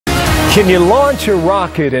Can you launch a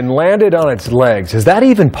rocket and land it on its legs? Is that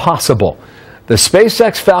even possible? The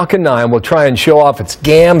SpaceX Falcon 9 will try and show off its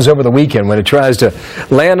gams over the weekend when it tries to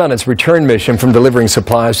land on its return mission from delivering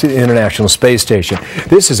supplies to the International Space Station.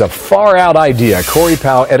 This is a far-out idea. Corey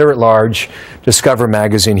Powell, editor-at-large, Discover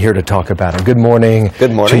Magazine, here to talk about it. Good morning.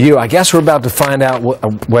 Good morning. To you. I guess we're about to find out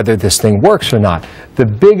whether this thing works or not. The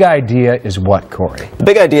big idea is what, Corey? The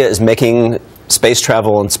big idea is making space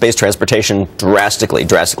travel and space transportation drastically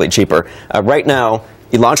cheaper. Right now,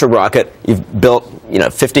 you launch a rocket, you've built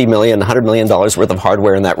 $50 million, $100 million worth of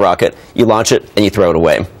hardware in that rocket, you launch it and you throw it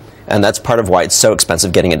away. And that's part of why it's so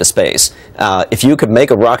expensive getting into space. If you could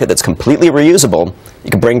make a rocket that's completely reusable,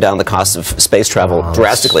 you can bring down the cost of space travel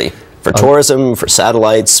drastically for tourism, for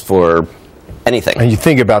satellites, for anything. And you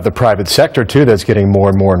think about the private sector, too, that's getting more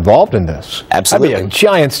and more involved in this. Absolutely. That'd be a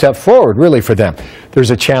giant step forward, really, for them.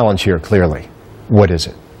 There's a challenge here, clearly. What is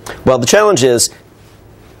it? Well, the challenge is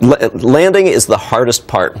landing is the hardest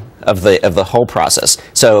part of the whole process.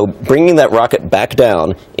 So bringing that rocket back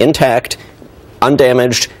down intact,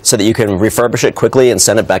 undamaged, so that you can refurbish it quickly and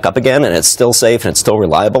send it back up again, and it's still safe and it's still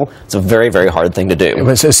reliable. It's a very, very hard thing to do.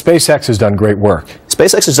 SpaceX has done great work.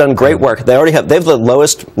 SpaceX has done great work. They have the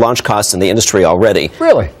lowest launch costs in the industry already.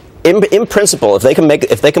 Really? In principle, if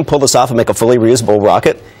they can pull this off and make a fully reusable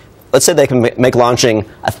rocket, let's say they can make launching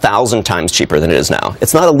 1,000 times cheaper than it is now.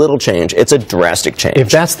 It's not a little change, it's a drastic change. If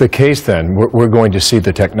that's the case, then we're going to see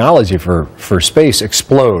the technology for space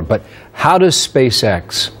explode. But how does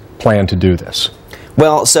SpaceX plan to do this?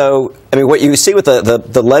 Well, so, I mean, what you see with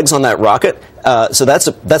the legs on that rocket, so that's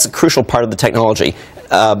a crucial part of the technology.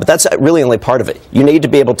 But that's really only part of it. You need to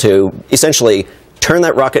be able to essentially turn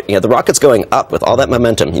that rocket, the rocket's going up with all that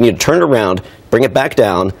momentum. You need to turn it around, bring it back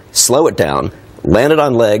down, slow it down, land it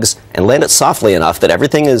on legs, and land it softly enough that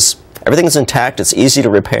everything is intact, it's easy to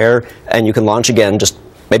repair, and you can launch again just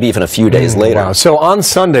maybe even a few days later. Wow. So on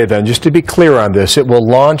Sunday, then, just to be clear on this, it will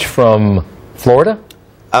launch from Florida?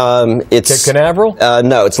 It's Cape Canaveral?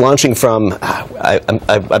 No, it's launching from. I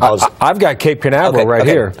apologize. I've got Cape Canaveral right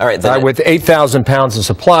here. All right, with 8,000 pounds of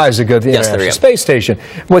supplies to go to the International Space Station.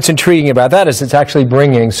 What's intriguing about that is it's actually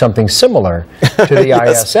bringing something similar to the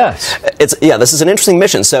ISS. This is an interesting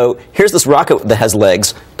mission. So here's this rocket that has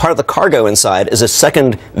legs. Part of the cargo inside is a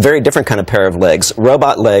second, very different kind of pair of legs,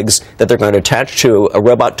 robot legs that they're going to attach to a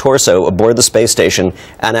robot torso aboard the space station,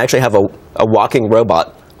 and actually have a walking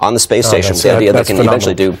robot on the space station, the idea they can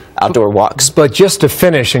eventually do outdoor walks. But just to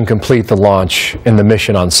finish and complete the launch in the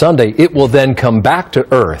mission on Sunday, it will then come back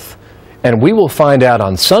to Earth, and we will find out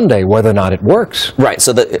on Sunday whether or not it works. Right,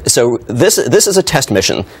 so this is a test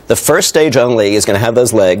mission. The first stage only is going to have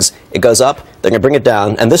those legs. It goes up, they're going to bring it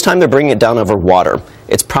down, and this time they're bringing it down over water.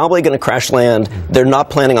 It's probably going to crash land. They're not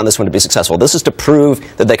planning on this one to be successful. This is to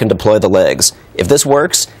prove that they can deploy the legs. If this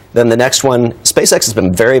works, then the next one, SpaceX has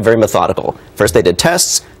been very, very methodical. First they did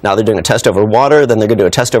tests, now they're doing a test over water, then they're going to do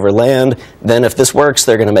a test over land. Then if this works,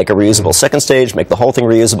 they're going to make a reusable second stage, make the whole thing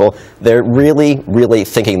reusable. They're really, really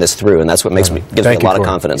thinking this through, and that's what gives me a lot of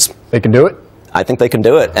confidence. They can do it? I think they can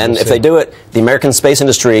do it. And if they do it, the American space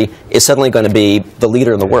industry is suddenly going to be the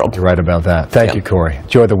leader in the world. You're right about that. Thank you, Corey.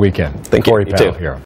 Enjoy the weekend. Thank you. Corey Powell here.